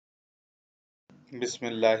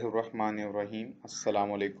Bismillahirrahmanirrahim.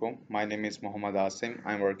 Assalamu alaikum. My name is Muhammad Asim.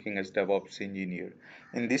 I'm working as DevOps engineer.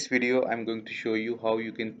 In this video, I'm going to show you how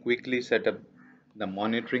you can quickly set up the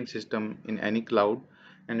monitoring system in any cloud,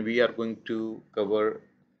 and we are going to cover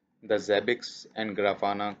the Zabbix and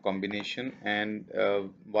Grafana combination. And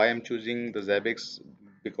why I'm choosing the Zabbix,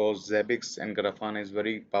 because Zabbix and Grafana is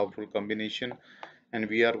very powerful combination, and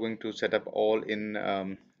we are going to set up all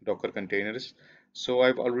in Docker containers. So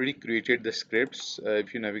I've already created the scripts.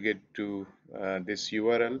 If you navigate to this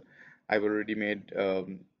URL, I've already made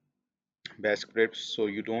bash scripts, so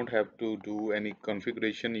you don't have to do any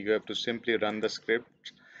configuration. You have to simply run the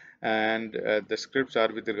script, and the scripts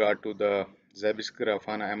are with regard to the Zabbix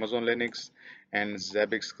Grafana Amazon Linux and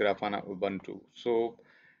Zabbix Grafana Ubuntu. So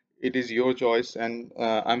it is your choice, and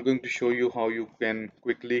I'm going to show you how you can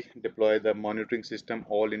quickly deploy the monitoring system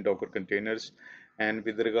all in Docker containers, and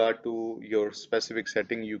with regard to your specific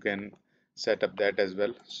setting you can set up that as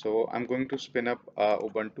well. So I'm going to spin up a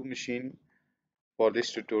Ubuntu machine for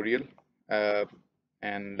this tutorial, uh,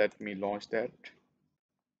 and let me launch that.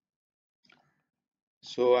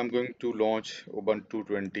 So I'm going to launch Ubuntu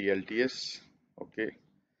 20 LTS. Okay,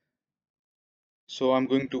 so I'm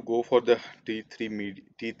going to go for the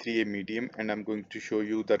T3A medium, and I'm going to show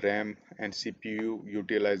you the RAM and CPU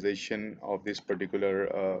utilization of this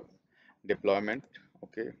particular deployment.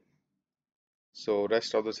 Okay, so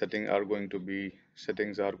rest of the settings are going to be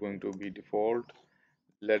default.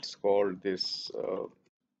 Let's call this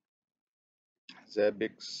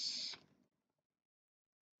Zabbix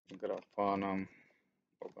Grafana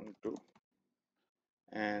Ubuntu,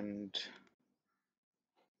 and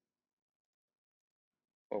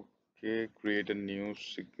okay, create a new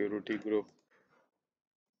security group.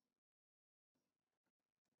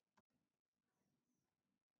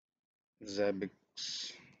 Zabbix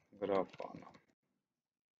Grafana.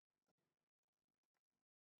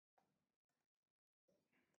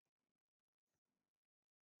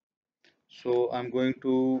 So I'm going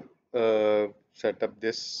to set up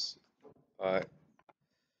this uh,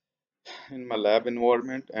 in my lab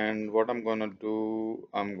environment, and what I'm gonna do,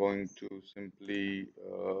 I'm going to simply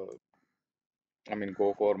go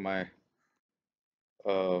for my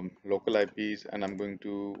local IPs, and I'm going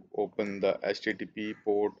to open the HTTP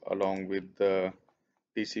port along with the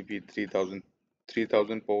TCP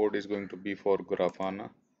 3000 port is going to be for Grafana.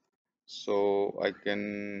 So I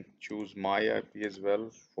can choose my IP as well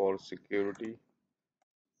for security.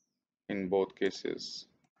 In both cases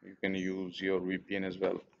you can use your VPN as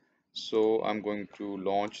well. So I'm going to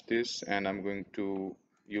launch this, and I'm going to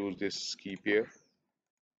use this key pair.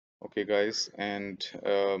 Okay guys, and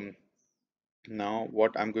now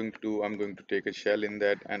what I'm going to do, I'm going to take a shell in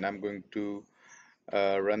that, and I'm going to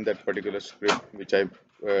run that particular script which I've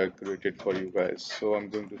created for you guys. So I'm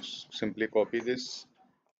going to simply copy this,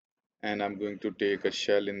 and I'm going to take a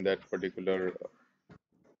shell in that particular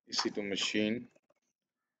EC2 machine,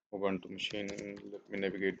 Ubuntu machine. Let me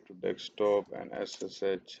navigate to desktop and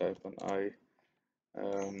SSH-I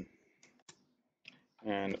um,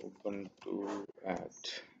 and Ubuntu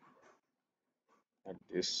at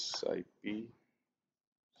this IP.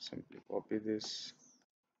 Simply copy this,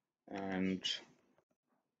 and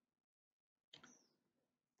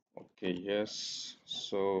okay, yes.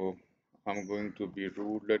 So I'm going to be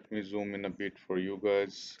root. Let me zoom in a bit for you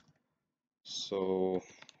guys. So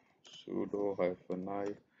sudo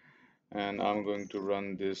 -i, and I'm going to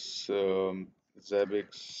run this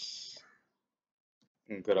Zabbix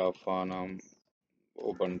Grafana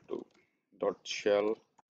Ubuntu .shell.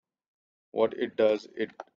 What it does, it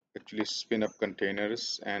actually spin up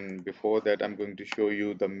containers, and before that I'm going to show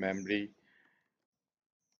you the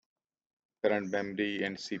current memory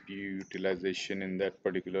and CPU utilization in that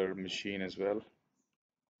particular machine as well.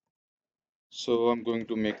 So I'm going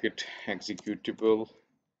to make it executable.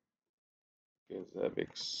 Okay,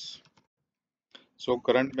 Zabbix. So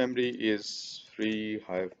current memory is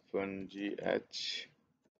free-gh.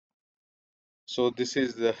 So this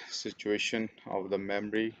is the situation of the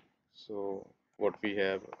memory. So what we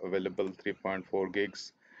have available, 3.4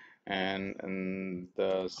 gigs, and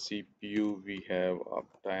the CPU, we have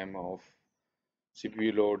uptime of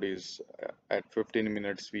CPU load is at 15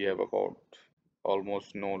 minutes, we have about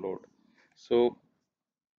almost no load. So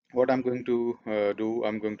what I'm going to do,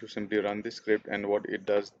 I'm going to simply run this script, and what it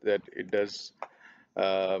does,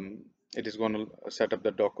 um, it is going to set up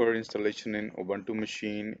the Docker installation in Ubuntu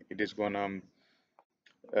machine. It is going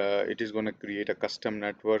to create a custom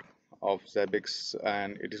network of Zabbix,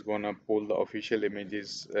 and it is going to pull the official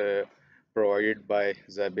images provided by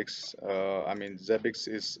Zabbix. Zabbix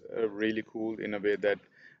is really cool in a way that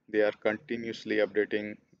they are continuously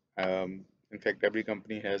updating In fact, every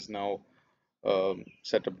company has now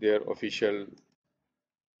set up their official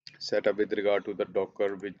setup with regard to the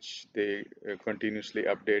Docker, which they continuously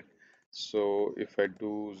update. So if I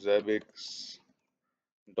do Zabbix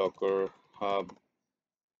Docker Hub,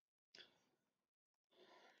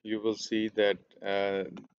 you will see that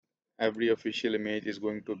every official image is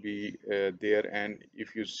going to be there, and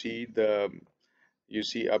if you see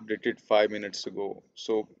updated 5 minutes ago,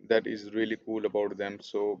 so that is really cool about them.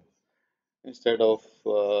 So instead of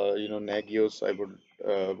Nagios, I would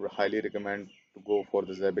highly recommend to go for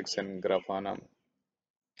the Zabbix and Grafana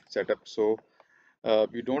setup. So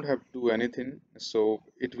you don't have to do anything, so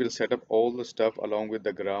it will set up all the stuff along with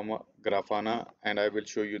the Grafana, and I will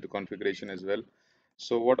show you the configuration as well.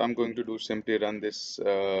 So what I'm going to do, simply run this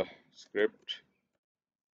script.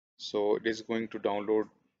 So it is going to download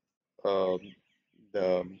uh,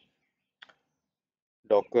 the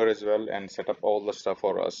Docker as well and set up all the stuff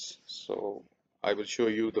for us. So I will show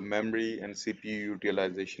you the memory and CPU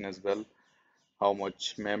utilization as well, how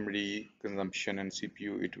much memory consumption and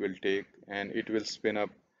CPU it will take, and it will spin up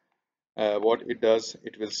what it does.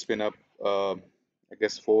 It will spin up I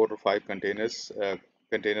guess 4 or 5 containers,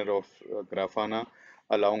 container of Grafana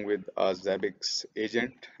along with a Zabbix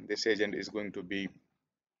agent. This agent is going to be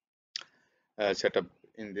setup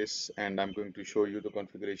in this, and I'm going to show you the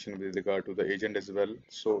configuration with regard to the agent as well.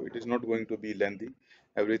 So it is not going to be lengthy.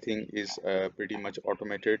 Everything is pretty much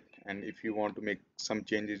automated, and if you want to make some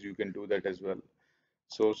changes, you can do that as well.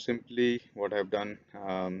 So simply what I've done,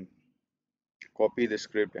 copy the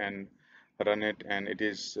script and run it, and it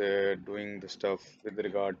is doing the stuff with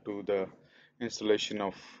regard to the installation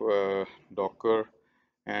of Docker.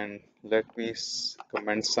 And let me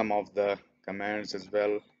comment some of the commands as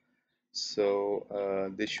well. So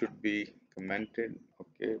this should be commented.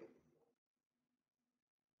 Okay,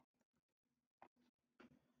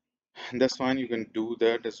 that's fine, you can do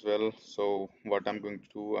that as well. So what I'm going to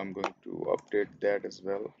do, I'm going to update that as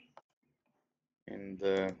well in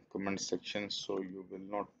the comment section, so you will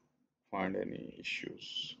not find any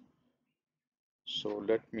issues. So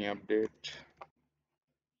let me update.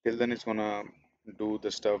 Till then it's gonna do the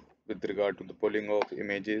stuff with regard to the pulling of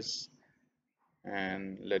images,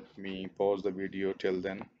 and let me pause the video till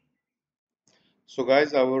then. So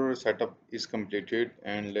guys, our setup is completed,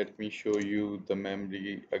 and let me show you the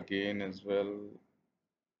memory again as well.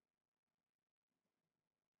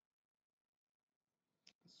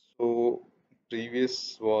 So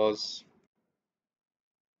previous was,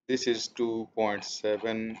 this is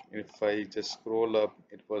 2.7. If I just scroll up,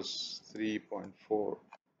 it was 3.4.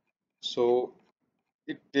 So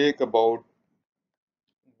it take about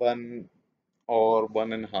 1 or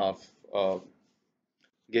 1.5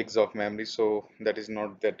 gigs of memory. So that is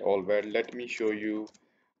not that all bad. Let me show you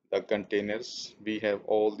the containers. We have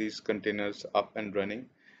all these containers up and running,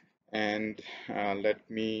 and let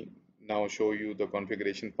me now show you the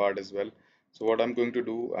configuration part as well. So what I'm going to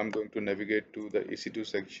do, I'm going to navigate to the EC2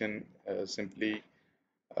 section, simply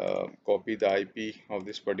copy the IP of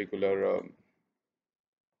this particular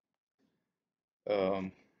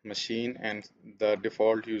machine, and the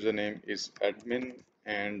default username is admin,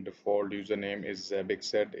 and default username is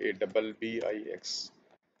Zabbix, Zabbix.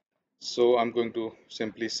 So I'm going to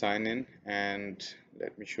simply sign in, and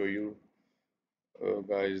let me show you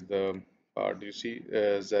guys the part. You see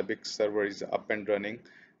Zabbix server is up and running.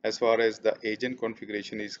 As far as the agent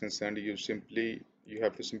configuration is concerned, you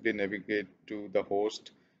have to simply navigate to the host,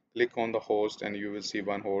 click on the host, and you will see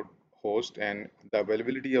one host, and the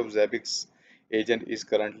availability of Zabbix agent is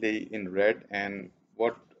currently in red. And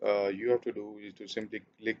what you have to do is to simply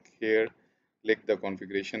click here, click the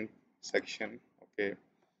configuration section, okay,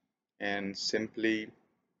 and simply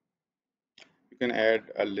you can add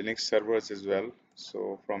a Linux servers as well.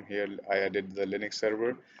 So from here I added the Linux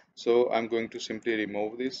server. So I'm going to simply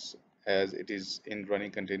remove this as it is in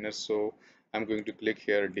running containers. So I'm going to click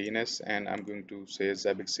here DNS, and I'm going to say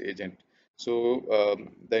Zabbix agent. So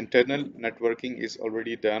the internal networking is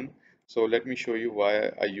already done. So let me show you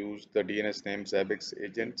why I use the DNS name Zabbix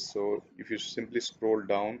agent. So if you simply scroll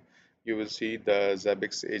down, you will see the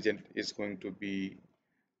Zabbix agent is going to be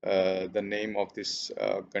the name of this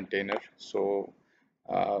container. So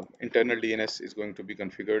internal DNS is going to be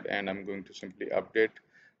configured, and I'm going to simply update.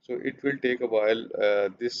 So it will take a while.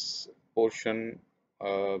 This portion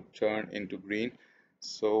turn into green.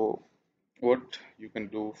 So what you can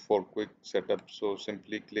do for quick setup, so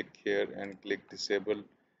simply click here and click disable,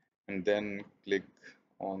 and then click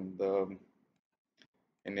on the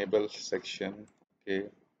enable section, okay,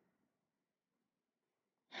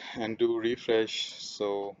 and do refresh.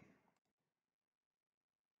 So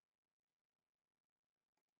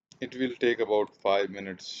It will take about 5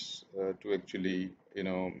 minutes to actually,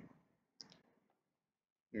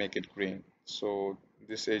 make it green. So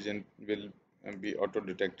this agent will be auto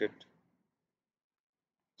detected.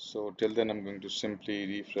 So till then I'm going to simply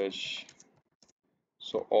refresh.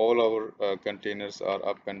 So all our containers are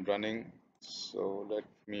up and running. So let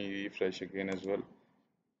me refresh again as well.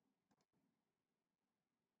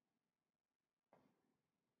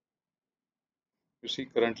 You see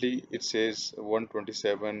currently it says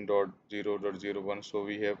 127.0.01. So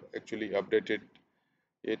we have actually updated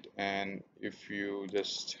it, and if you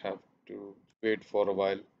just have to wait for a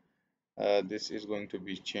while, this is going to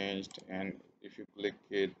be changed, and if you click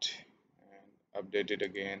it and update it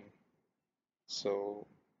again, so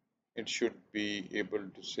it should be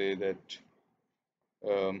able to say that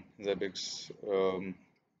Zabbix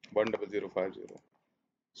 10050.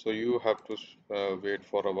 So you have to wait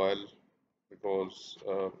for a while because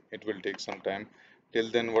it will take some time.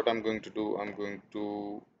 Till then, what I'm going to do, I'm going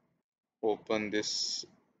to open this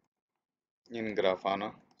in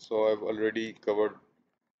Grafana. So I've already covered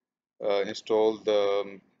install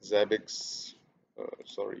the Zabbix,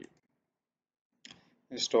 sorry,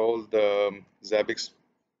 install the Zabbix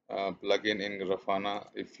plugin in Grafana.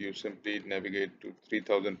 If you simply navigate to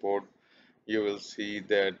 3000 port, you will see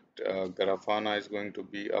that Grafana is going to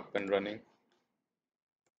be up and running.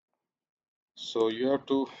 So you have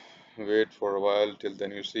to wait for a while. Till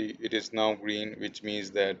then, you see it is now green, which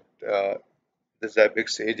means that the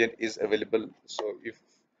Zabbix agent is available. So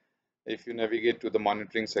if you navigate to the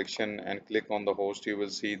monitoring section and click on the host, you will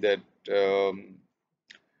see that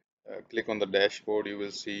click on the dashboard, you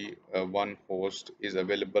will see one host is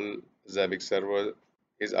available. Zabbix server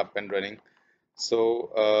is up and running.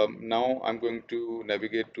 So now I'm going to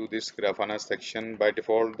navigate to this Grafana section. By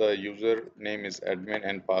default, the user name is admin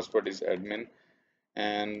and password is admin,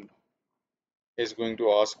 and is going to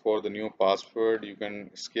ask for the new password. You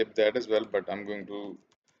can skip that as well, but I'm going to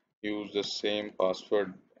use the same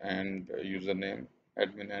password and username,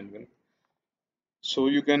 admin. So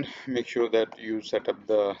you can make sure that you set up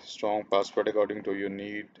the strong password according to your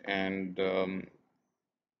need, and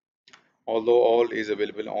although all is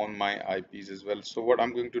available on my IPs as well. So what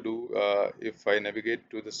I'm going to do, if I navigate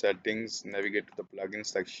to the settings, navigate to the plugin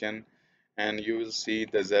section, and you will see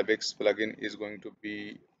the Zabbix plugin is going to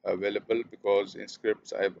be available because in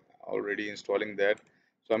scripts I've already installing that.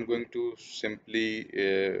 So I'm going to simply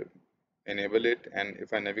enable it, and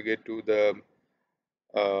if I navigate to the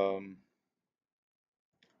um,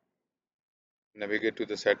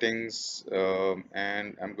 settings,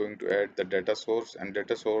 and I'm going to add the data source, and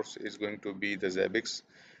data source is going to be the Zabbix,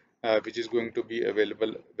 which is going to be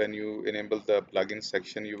available when you enable the plugin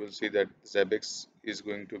section. You will see that Zabbix is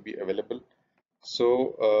going to be available.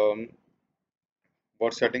 So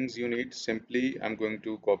what settings you need, simply I'm going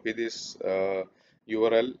to copy this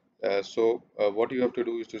URL. What you have to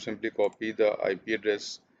do is to simply copy the IP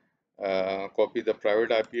address, copy the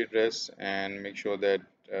private IP address, and make sure that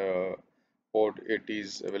port 80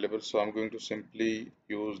 is available. So I'm going to simply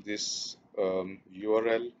use this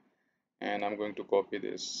URL, and I'm going to copy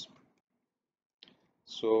this.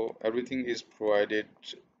 So everything is provided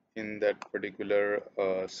in that particular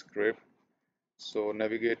script. So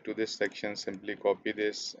navigate to this section, simply copy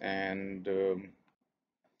this, and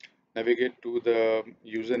navigate to the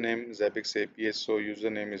username Zabbix APS. So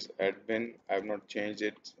username is admin. I have not changed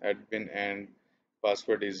it, admin, and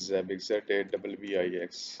password is Zabbix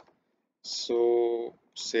ZABBIX. So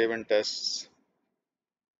save and tests.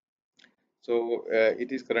 So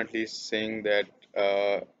it is currently saying that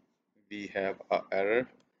we have a error.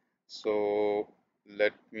 So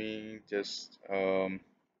let me just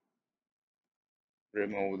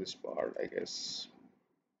remove this part, I guess.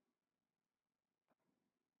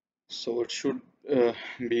 So it should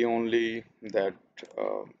be only that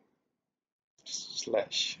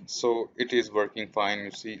slash. So it is working fine.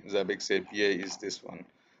 You see Zabbix API is this one.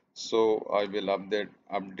 So I will update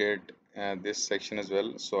this section as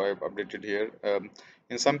well. So I have updated here.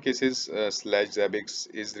 In some cases slash Zabbix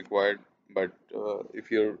is required, but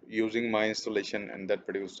if you're using my installation and that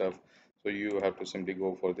particular stuff, so you have to simply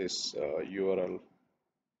go for this URL.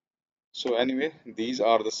 So anyway, these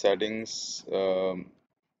are the settings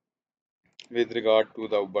with regard to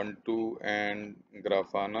the Ubuntu and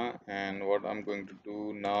Grafana, and what I'm going to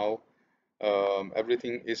do now,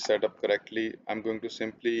 everything is set up correctly. I'm going to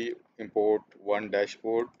simply import one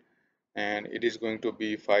dashboard, and it is going to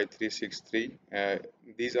be 5363.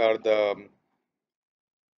 These are the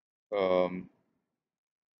um,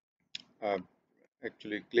 uh,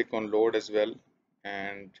 actually click on load as well,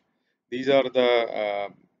 and these are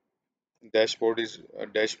the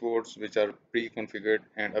dashboards which are pre-configured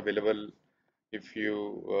and available. If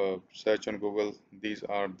you search on Google, these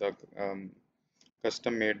are the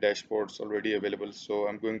custom made dashboards already available. So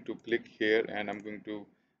I'm going to click here and I'm going to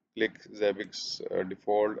click Zabbix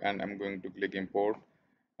default and I'm going to click import.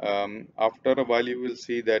 After a while you will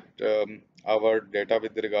see that our data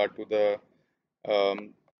with regard to the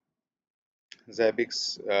um,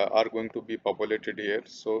 Zabbix are going to be populated here.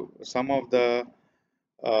 So some of the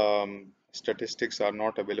statistics are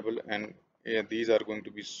not available, and these are going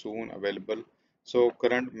to be soon available. So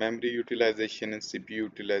current memory utilization and CPU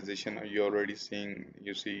utilization you're already seeing,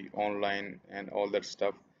 you see online and all that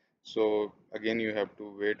stuff. So again you have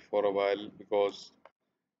to wait for a while because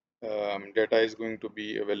data is going to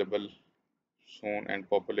be available soon and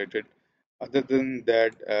populated. Other than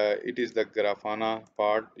that, it is the Grafana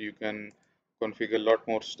part. You can configure a lot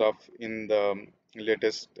more stuff in the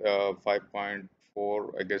latest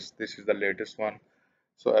 5.4. I guess this is the latest one.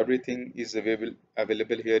 So everything is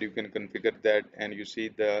available here. You can configure that, and you see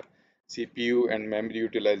the CPU and memory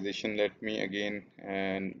utilization. Let me again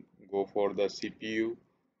and go for the CPU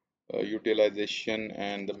utilization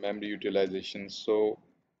and the memory utilization. So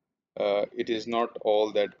it is not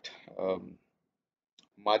all that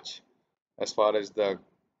much as far as the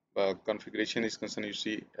configuration is concerned. You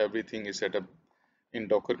see everything is set up in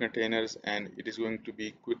Docker containers and it is going to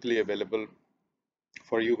be quickly available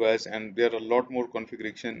for you guys, and there are a lot more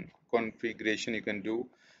configuration you can do.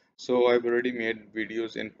 So I've already made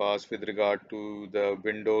videos in past with regard to the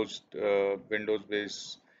Windows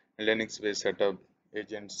based Linux based setup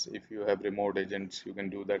agents. If you have remote agents, you can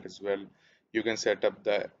do that as well. You can set up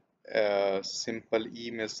the simple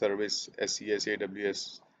email service SES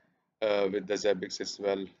AWS with the Zabbix as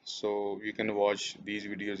well. So you can watch these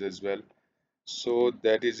videos as well. So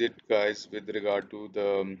that is it guys with regard to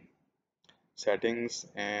the settings,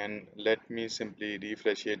 and let me simply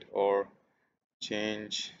refresh it or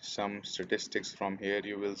change some statistics from here.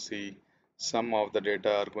 You will see some of the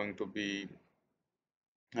data are going to be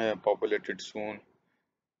populated soon.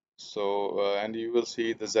 So and you will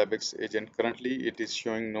see the Zabbix agent. Currently it is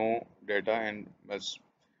showing no data, and as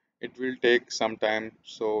it will take some time,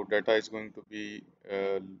 so data is going to be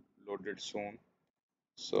loaded soon.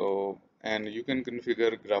 So and you can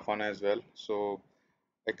configure Grafana as well. So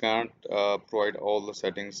I can't provide all the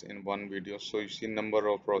settings in one video. So you see number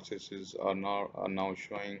of processes are now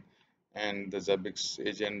showing, and the Zabbix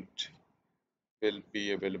agent will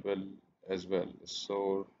be available as well.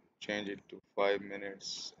 So change it to 5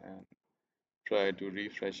 minutes and try to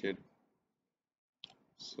refresh it.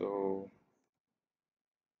 So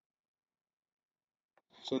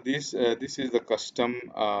this is the custom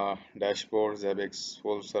dashboard Zabbix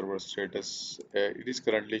full server status. It is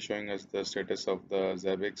currently showing us the status of the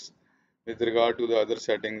Zabbix. With regard to the other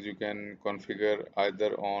settings, you can configure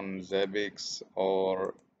either on Zabbix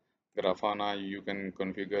or Grafana. You can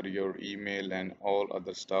configure your email and all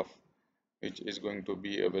other stuff which is going to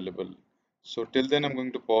be available. So till then I'm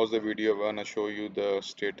going to pause the video. I want to show you the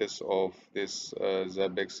status of this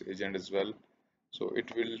Zabbix agent as well. So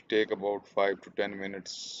it will take about 5 to 10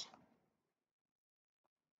 minutes.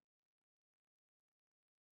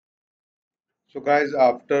 So guys,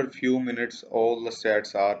 after few minutes, all the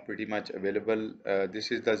stats are pretty much available.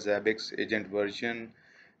 This is the Zabbix agent version,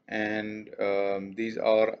 and these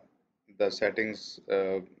are the settings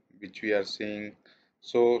which we are seeing.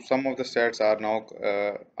 So some of the stats are now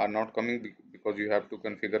are not coming because you have to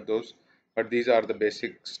configure those, but these are the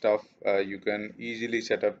basic stuff. You can easily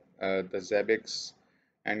set up the Zabbix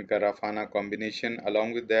and Grafana combination.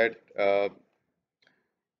 Along with that,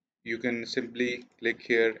 you can simply click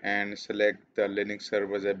here and select the Linux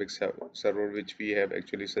server Zabbix server, which we have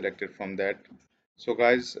actually selected from that. So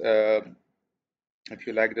guys, if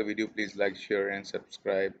you like the video, please like, share and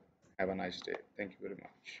subscribe. Have a nice day. Thank you very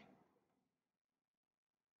much.